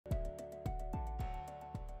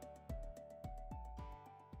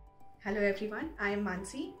Hello everyone, I am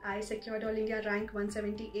Mansi. I secured All India rank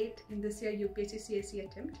 178 in this year UPSC CSE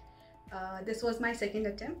attempt. This was my second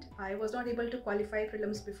attempt. I was not able to qualify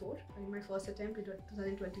prelims before in my first attempt in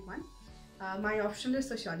 2021. My optional is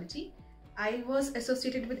sociology. I was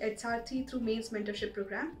associated with EdSarrthi through mains mentorship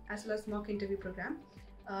program as well as mock interview program.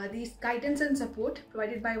 These guidance and support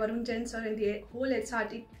provided by Varun Jain sir and the whole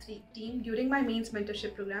EdSarrthi team during my mains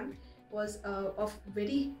mentorship program was of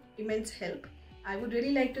very immense help. I would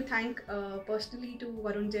really like to thank personally to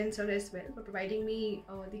Varun Jain sir as well for providing me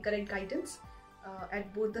the correct guidance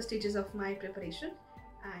at both the stages of my preparation,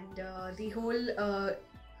 and the whole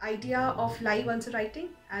idea of live answer writing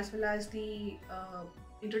as well as the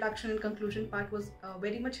introduction and conclusion part was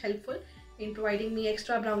very much helpful in providing me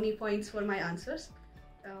extra brownie points for my answers.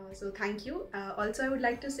 So thank you. Also I would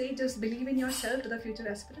like to say, just believe in yourself to the future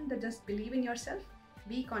aspirant, that just believe in yourself,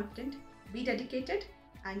 be confident, be dedicated,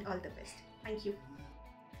 and all the best. Thank you.